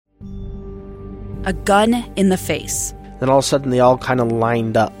a gun in the face. Then all of a sudden, they all kind of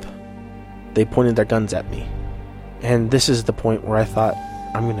lined up. They pointed their guns at me. And this is the point where I thought,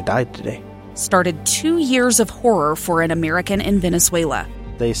 I'm going to die today. Started 2 years of horror for an American in Venezuela.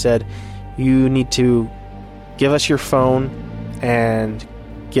 They said, you need to give us your phone and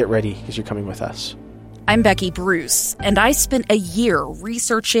get ready because you're coming with us. I'm Becky Bruce, and I spent a year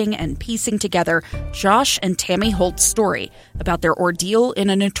researching and piecing together Josh and Tammy Holt's story about their ordeal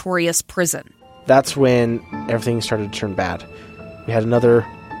in a notorious prison. That's when everything started to turn bad. We had another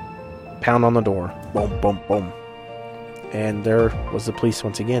pound on the door. Boom, boom, boom. And there was the police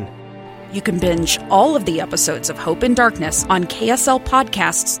once again. You can binge all of the episodes of Hope in Darkness on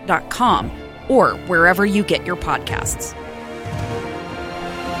kslpodcasts.com or wherever you get your podcasts.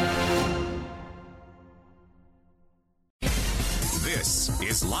 This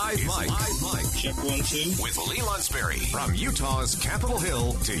is Live Mike. Check 1, 2. With Lee Lunsberry. From Utah's Capitol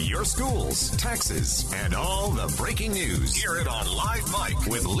Hill to your schools, taxes, and all the breaking news. Hear it on Live Mike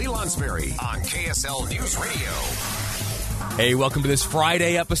with Lee Lunsberry on KSL News Radio. Hey, welcome to this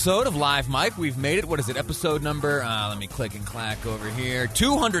Friday episode of Live Mike. We've made it. What is it? Episode number, let me click and clack over here.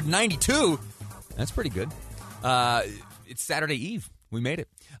 292. That's pretty good. It's Saturday Eve. We made it.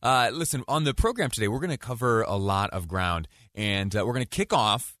 Listen, on the program today, we're going to cover a lot of ground. And we're going to kick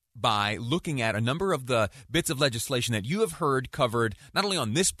off by looking at a number of the bits of legislation that you have heard covered not only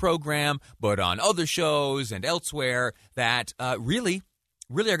on this program, but on other shows and elsewhere that really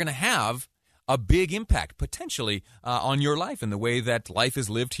are going to have a big impact, potentially, on your life and the way that life is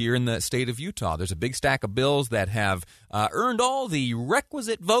lived here in the state of Utah. There's a big stack of bills that have earned all the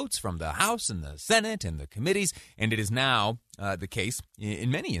requisite votes from the House and the Senate and the committees, and it is now the case,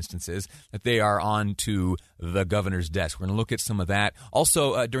 in many instances, that they are on to the governor's desk. We're going to look at some of that.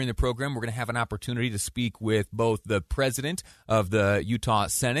 Also, during the program, we're going to have an opportunity to speak with both the president of the Utah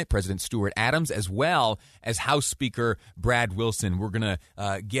Senate, President Stuart Adams, as well as House Speaker Brad Wilson. We're going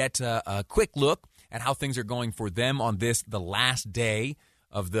to get a quick look at how things are going for them on this, the last day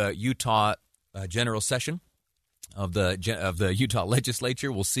of the Utah General Session of the Utah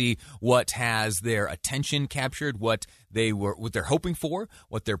legislature. We'll see what has their attention captured, what they're hoping for,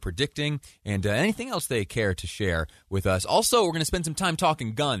 what they're predicting, and anything else they care to share with us. Also, we're going to spend some time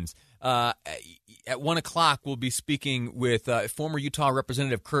talking guns. At 1 o'clock, we'll be speaking with former Utah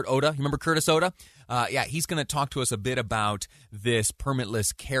Representative Kurt Oda. You remember Curtis Oda? He's going to talk to us a bit about this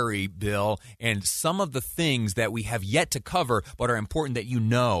permitless carry bill and some of the things that we have yet to cover but are important that you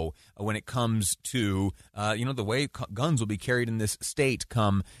know when it comes to, the way guns will be carried in this state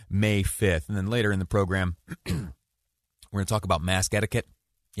come May 5th. And then later in the program, we're going to talk about mask etiquette.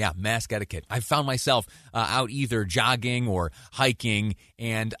 Yeah, mask etiquette. I found myself out either jogging or hiking,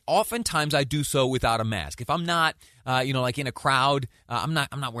 and oftentimes I do so without a mask. If I'm not, like in a crowd, I'm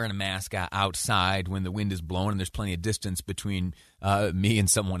not wearing a mask outside when the wind is blowing and there's plenty of distance between me and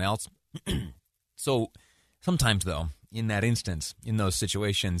someone else. So sometimes, though, in that instance, in those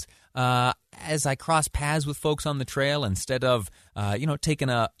situations, as I cross paths with folks on the trail, instead of making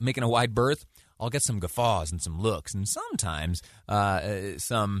a wide berth, I'll get some guffaws and some looks, and sometimes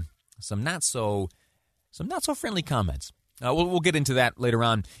some not so friendly comments. We'll get into that later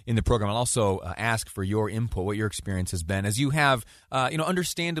on in the program. I'll also ask for your input, what your experience has been, as you have,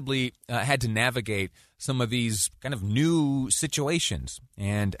 understandably had to navigate some of these kind of new situations,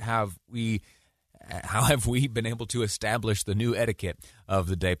 and how have we been able to establish the new etiquette of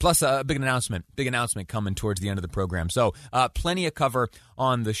the day? Plus, a big announcement coming towards the end of the program. So plenty of cover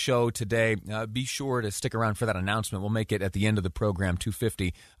on the show today. Be sure to stick around for that announcement. We'll make it at the end of the program,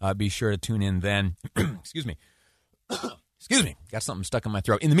 2:50. Be sure to tune in then. Excuse me. Got something stuck in my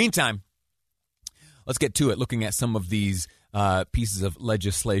throat. In the meantime, let's get to it, looking at some of these pieces of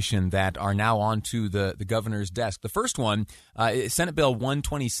legislation that are now on to the governor's desk. The first one is Senate Bill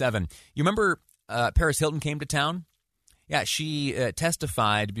 127. You remember Paris Hilton came to town? Yeah, she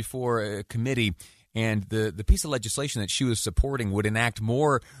testified before a committee, and the piece of legislation that she was supporting would enact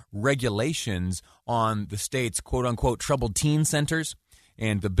more regulations on the state's quote-unquote troubled teen centers,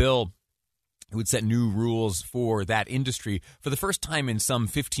 and the bill would set new rules for that industry for the first time in some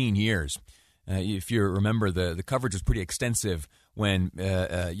 15 years. If you remember, the coverage was pretty extensive when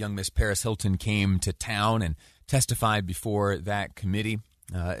young Miss Paris Hilton came to town and testified before that committee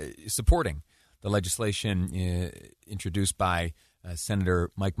supporting the legislation introduced by Senator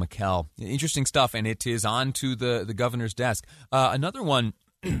Mike McKell. Interesting stuff, and it is on to the governor's desk. Another one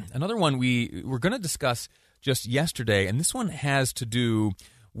we were going to discuss just yesterday, and this one has to do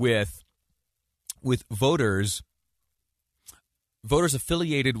with voters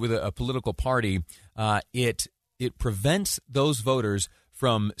affiliated with a political party. It prevents those voters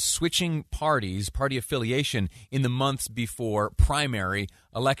from switching party affiliation in the months before primary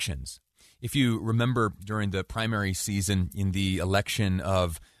elections. If you remember during the primary season in the election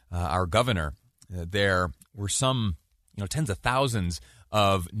of our governor, there were some tens of thousands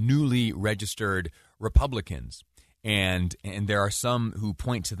of newly registered Republicans. And there are some who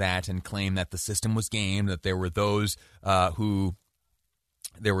point to that and claim that the system was gamed, that there were those who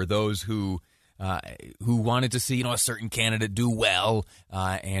wanted to see a certain candidate do well,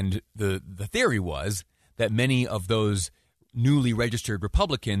 and the theory was that many of those newly registered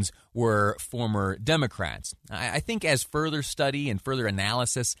Republicans were former Democrats. I think as further study and further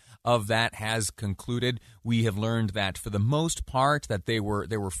analysis of that has concluded, we have learned that for the most part that there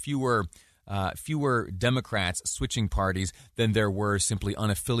were fewer Democrats switching parties than there were simply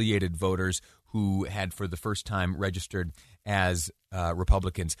unaffiliated voters who had for the first time registered as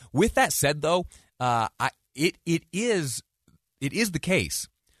Republicans. With that said, though, it is the case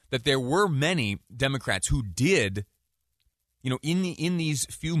that there were many Democrats who did, in these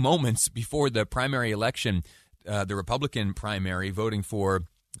few moments before the primary election, the Republican primary, voting for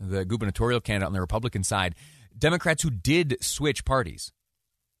the gubernatorial candidate on the Republican side, Democrats who did switch parties.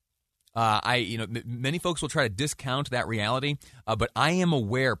 Many folks will try to discount that reality, but I am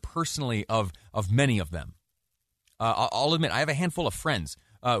aware personally of many of them. I'll admit I have a handful of friends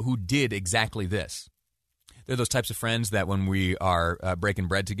who did exactly this. They're those types of friends that when we are breaking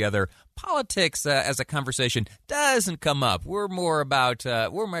bread together, politics as a conversation doesn't come up. We're more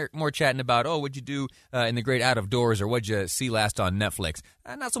chatting about, what'd you do in the great out of doors, or what'd you see last on Netflix?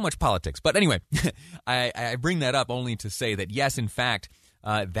 Not so much politics. But anyway, I bring that up only to say that, yes, in fact,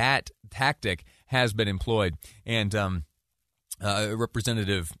 that tactic has been employed. And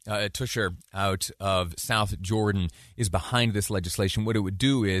Representative Tusher out of South Jordan is behind this legislation. What it would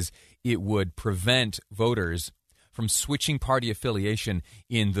do is it would prevent voters from switching party affiliation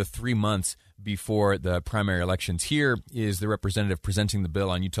in the 3 months before the primary elections. Here is the representative presenting the bill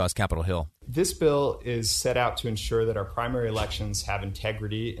on Utah's Capitol Hill. This bill is set out to ensure that our primary elections have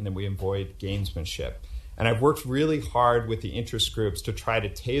integrity and that we avoid gamesmanship. And I've worked really hard with the interest groups to try to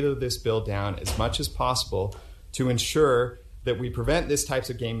tailor this bill down as much as possible to ensure that we prevent this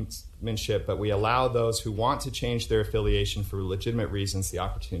types of gamesmanship, but we allow those who want to change their affiliation for legitimate reasons the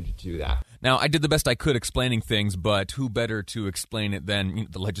opportunity to do that. Now, I did the best I could explaining things, but who better to explain it than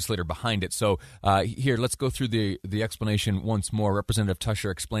the legislator behind it? So here, let's go through the explanation once more. Representative Tusher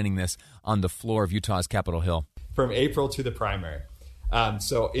explaining this on the floor of Utah's Capitol Hill. From April to the primary.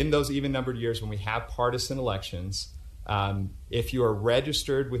 So in those even-numbered years when we have partisan elections, if you are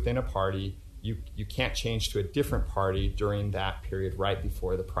registered within a party, you can't change to a different party during that period right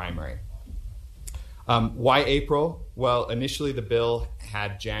before the primary. Why April? Well, initially the bill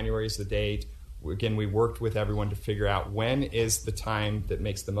had January as the date. Again, we worked with everyone to figure out when is the time that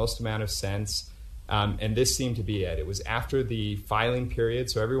makes the most amount of sense, and this seemed to be it. It was after the filing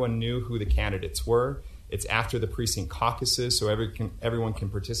period, so everyone knew who the candidates were. It's after the precinct caucuses, so everyone can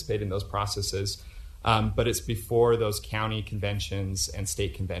participate in those processes, but it's before those county conventions and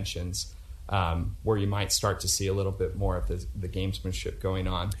state conventions, where you might start to see a little bit more of the gamesmanship going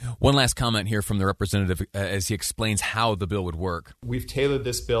on. One last comment here from the representative as he explains how the bill would work. We've tailored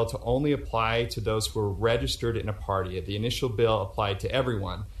this bill to only apply to those who are registered in a party. The initial bill applied to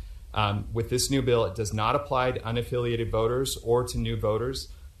everyone. With this new bill, it does not apply to unaffiliated voters or to new voters.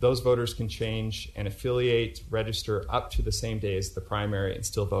 Those voters can change and affiliate, register up to the same day as the primary and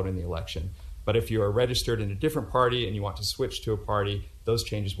still vote in the election. But if you are registered in a different party and you want to switch to a party, those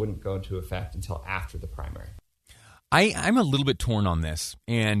changes wouldn't go into effect until after the primary. I'm a little bit torn on this,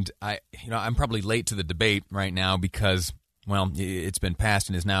 and I'm probably late to the debate right now because, well, it's been passed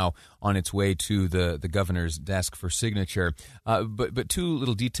and is now on its way to the governor's desk for signature. But two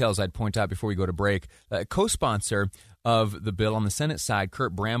little details I'd point out before we go to break. Co-sponsor of the bill on the Senate side,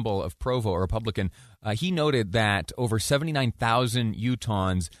 Kurt Bramble of Provo, a Republican, he noted that over 79,000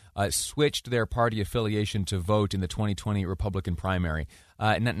 Utahns switched their party affiliation to vote in the 2020 Republican primary.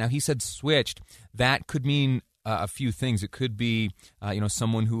 Now, he said switched. That could mean a few things. It could be,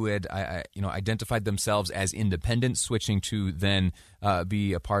 someone who had, identified themselves as independent, switching to then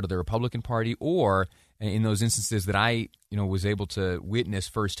be a part of the Republican Party, or in those instances that I, was able to witness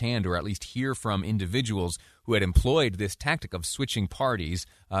firsthand, or at least hear from individuals who had employed this tactic of switching parties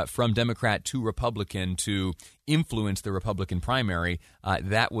from Democrat to Republican to influence the Republican primary.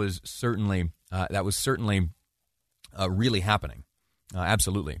 That was certainly really happening.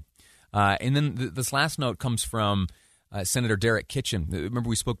 Absolutely. And then this last note comes from Senator Derek Kitchen. Remember,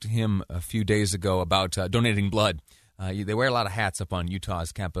 we spoke to him a few days ago about donating blood. They wear a lot of hats up on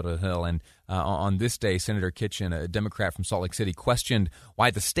Utah's Capitol Hill. And on this day, Senator Kitchen, a Democrat from Salt Lake City, questioned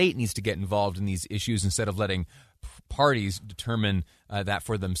why the state needs to get involved in these issues instead of letting parties determine that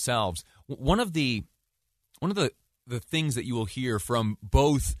for themselves. One of the things that you will hear from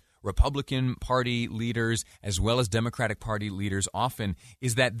both Republican Party leaders as well as Democratic Party leaders often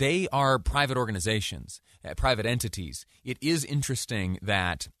is that they are private organizations, private entities. It is interesting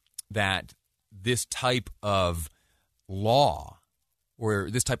that this type of law or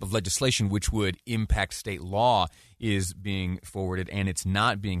this type of legislation which would impact state law is being forwarded and it's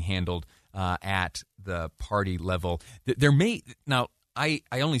not being handled at the party level. There may now. I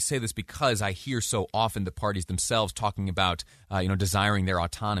only say this because I hear so often the parties themselves talking about desiring their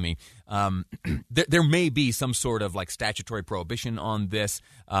autonomy. There may be some sort of like statutory prohibition on this,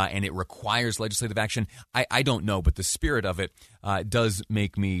 and it requires legislative action. I don't know, but the spirit of it does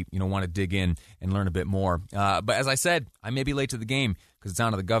make me want to dig in and learn a bit more. But as I said, I may be late to the game because it's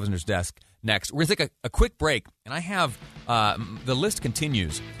on to the governor's desk next. We're going to take a quick break, and I have the list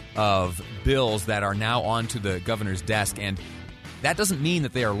continues of bills that are now onto the governor's desk, and that doesn't mean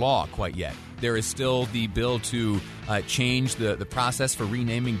that they are law quite yet. There is still the bill to change the process for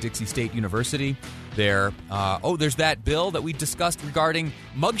renaming Dixie State University. There's that bill that we discussed regarding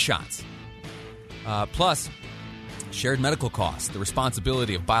mugshots. Plus, shared medical costs, the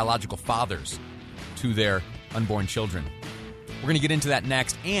responsibility of biological fathers to their unborn children. We're going to get into that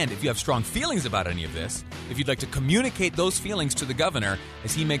next. And if you have strong feelings about any of this, if you'd like to communicate those feelings to the governor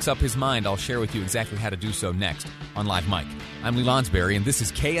as he makes up his mind, I'll share with you exactly how to do so next on Live Mike. I'm Lee Lonsberry, and this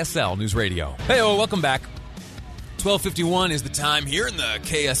is KSL News Radio. Hey, welcome back. 12:51 is the time here in the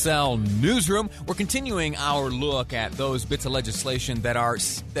KSL newsroom. We're continuing our look at those bits of legislation that are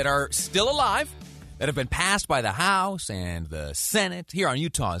still alive, that have been passed by the House and the Senate, here on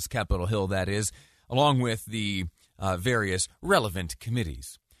Utah's Capitol Hill, that is, along with the various relevant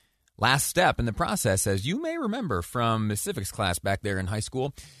committees. Last step in the process, as you may remember from the civics class back there in high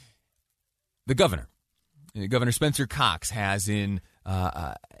school, the governor, Governor Spencer Cox, has in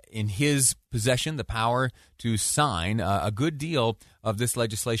his possession the power to sign a good deal of this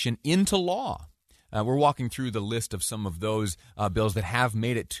legislation into law. We're walking through the list of some of those bills that have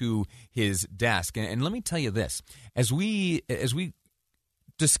made it to his desk. And let me tell you this, as we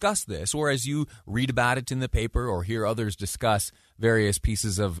discuss this, or as you read about it in the paper or hear others discuss various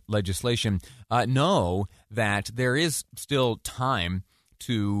pieces of legislation, know that there is still time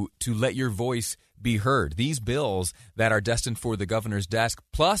to let your voice be heard. These bills that are destined for the governor's desk,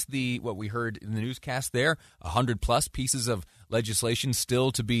 plus what we heard in the newscast there, 100-plus pieces of legislation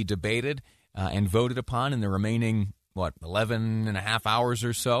still to be debated and voted upon in the remaining, 11 and a half hours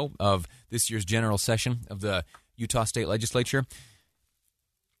or so of this year's general session of the Utah State Legislature.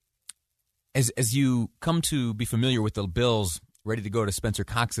 As you come to be familiar with the bills ready to go to Spencer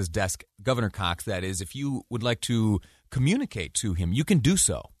Cox's desk, Governor Cox, that is, if you would like to communicate to him, you can do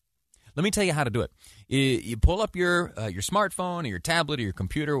so. Let me tell you how to do it. You pull up your smartphone or your tablet or your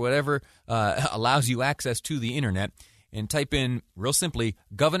computer, whatever allows you access to the internet, and type in, real simply,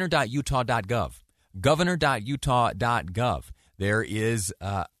 governor.utah.gov. Governor.utah.gov. There is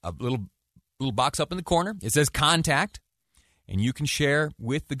a little box up in the corner. It says Contact. And you can share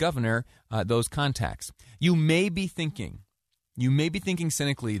with the governor those contacts. You may be thinking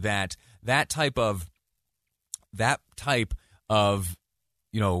cynically that type of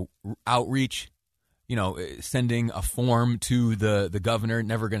outreach, sending a form to the governor,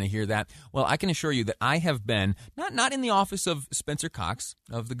 never going to hear that. Well, I can assure you that I have been not in the office of Spencer Cox,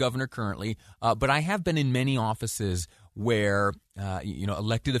 of the governor currently, but I have been in many offices where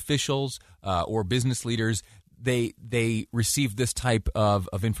elected officials or business leaders, they receive this type of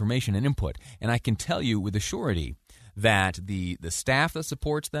information and input. And I can tell you with a surety that the staff that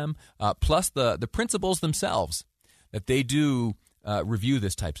supports them, plus the principals themselves, that they do review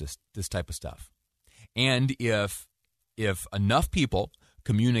this type of stuff. And if enough people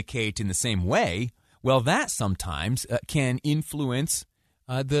communicate in the same way, well, that sometimes can influence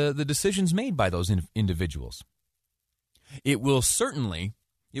the decisions made by those individuals. It will certainly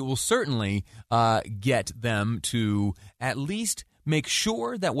get them to at least make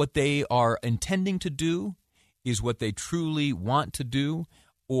sure that what they are intending to do is what they truly want to do,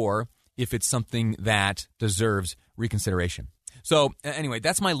 or if it's something that deserves reconsideration. So anyway,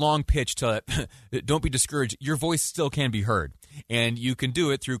 that's my long pitch to don't be discouraged. Your voice still can be heard. And you can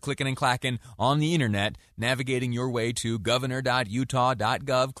do it through clicking and clacking on the internet, navigating your way to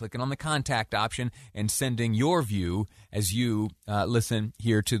governor.utah.gov, clicking on the contact option, and sending your view as you listen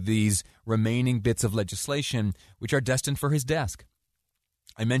here to these remaining bits of legislation which are destined for his desk.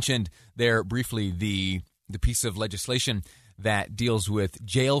 I mentioned there briefly the the piece of legislation that deals with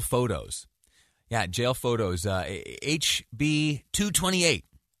jail photos. Yeah, jail photos. HB 228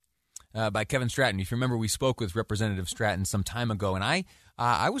 by Kevin Stratton. If you remember, we spoke with Representative Stratton some time ago, and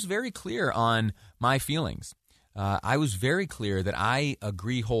I was very clear on my feelings. I was very clear that I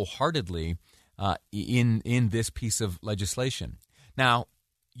agree wholeheartedly in this piece of legislation. Now,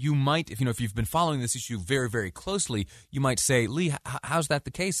 you might, if you've been following this issue very, very closely, you might say, Lee, how's that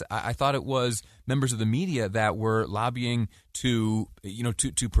the case? I thought it was members of the media that were lobbying to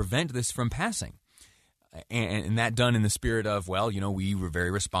prevent this from passing. And that done in the spirit of, we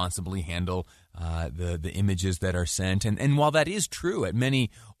very responsibly handle the images that are sent. And while that is true at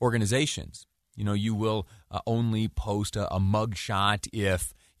many organizations, you will only post a mug shot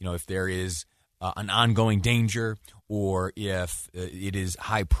if there is an ongoing danger, or if it is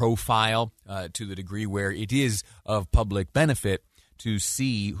high profile to the degree where it is of public benefit to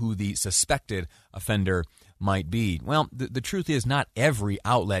see who the suspected offender might be. Well, the truth is not every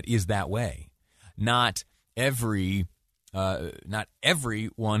outlet is that way. Not everyone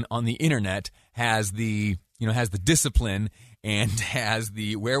on the internet has the discipline and has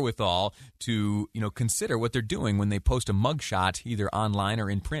the wherewithal to, consider what they're doing when they post a mugshot either online or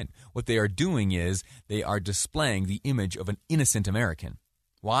in print. What they are doing is they are displaying the image of an innocent American.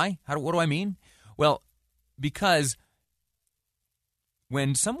 Why? What do I mean? Well, because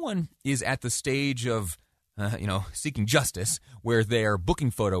when someone is at the stage of, seeking justice, where their booking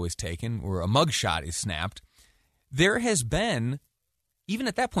photo is taken or a mugshot is snapped, there has been, even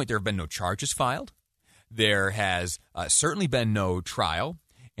at that point, there have been no charges filed. There has certainly been no trial,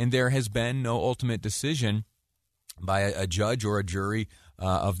 and there has been no ultimate decision by a judge or a jury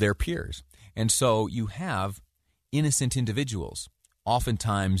of their peers. And so you have innocent individuals,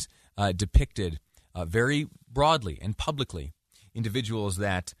 oftentimes depicted very broadly and publicly, individuals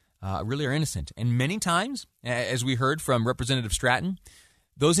that really are innocent. And many times, as we heard from Representative Stratton,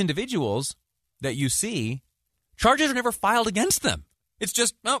 those individuals that you see, charges are never filed against them. It's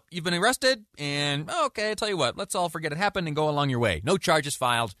just, you've been arrested, and, okay, I tell you what, let's all forget it happened and go along your way. No charges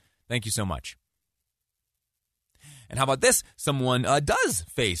filed. Thank you so much. And how about this? Someone does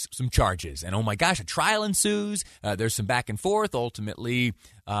face some charges, and oh my gosh, a trial ensues. There's some back and forth. Ultimately,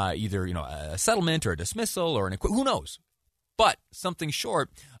 either a settlement or a dismissal or who knows? But something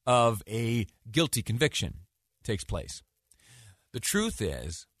short of a guilty conviction takes place. The truth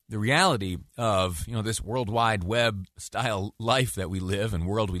is, the reality of this World Wide Web style life that we live and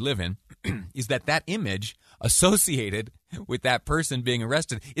world we live in is that image associated with that person being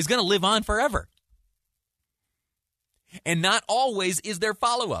arrested is going to live on forever. And not always is there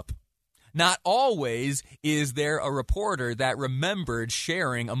follow-up. Not always is there a reporter that remembered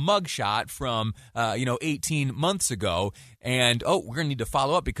sharing a mugshot from 18 months ago and, we're going to need to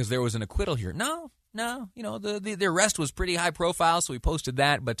follow up because there was an acquittal here. No, the arrest was pretty high profile, so we posted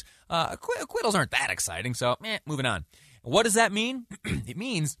that, but acquittals aren't that exciting, so moving on. What does that mean? It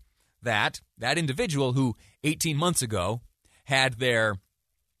means that individual who 18 months ago had their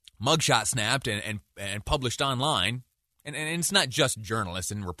mugshot snapped and published online, and it's not just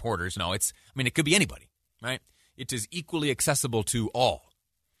journalists and reporters, no, it could be anybody, right? It is equally accessible to all.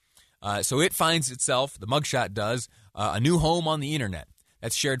 So it finds itself, the mugshot does, a new home on the internet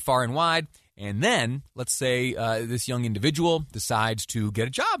that's shared far and wide. And then, let's say this young individual decides to get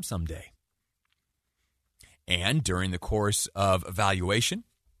a job someday. And during the course of evaluation,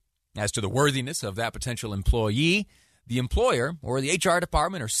 as to the worthiness of that potential employee, the employer or the HR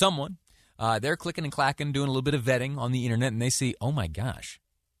department or someone, they're clicking and clacking, doing a little bit of vetting on the internet, and they see, oh my gosh,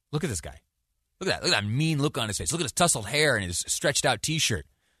 look at this guy. Look at that mean look on his face. Look at his tousled hair and his stretched out T-shirt.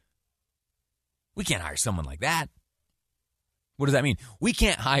 We can't hire someone like that. What does that mean? We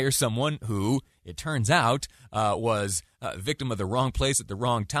can't hire someone who, it turns out, was a victim of the wrong place at the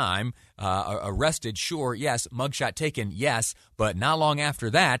wrong time, arrested, sure, yes, mugshot taken, yes, but not long after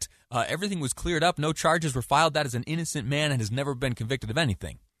that, everything was cleared up, no charges were filed, that is an innocent man and has never been convicted of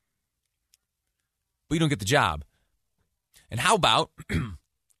anything. But you don't get the job. And how about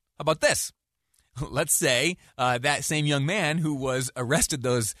this? Let's say that same young man who was arrested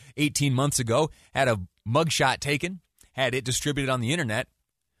those 18 months ago had a mugshot taken, had it distributed on the internet,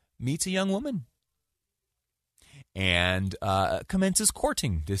 meets a young woman and commences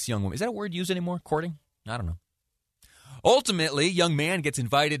courting this young woman. Is that a word used anymore? Courting? I don't know. Ultimately, young man gets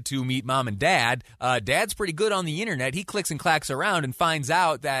invited to meet mom and dad. Dad's pretty good on the internet. He clicks and clacks around and finds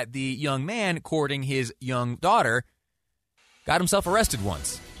out that the young man courting his young daughter got himself arrested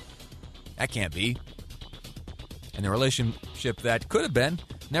once. That can't be. And the relationship that could have been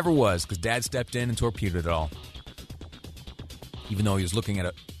never was, because dad stepped in and torpedoed it all. Even though he was looking at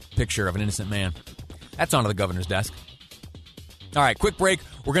a picture of an innocent man. That's onto the governor's desk. All right, quick break.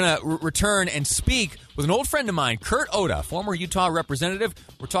 We're going to return and speak with an old friend of mine, Kurt Oda, former Utah representative.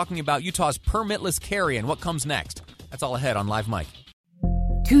 We're talking about Utah's permitless carry and what comes next. That's all ahead on Live Mike.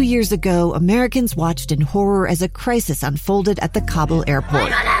 2 years ago, Americans watched in horror as a crisis unfolded at the Kabul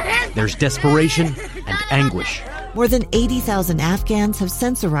airport. There's desperation and anguish. More than 80,000 Afghans have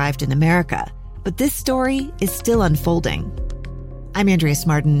since arrived in America, but this story is still unfolding. I'm Andrea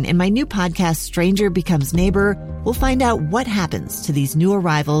Smartin. In my new podcast, Stranger Becomes Neighbor, we'll find out what happens to these new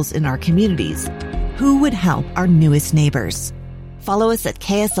arrivals in our communities. Who would help our newest neighbors? Follow us at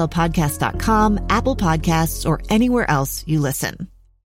kslpodcast.com, Apple Podcasts, or anywhere else you listen.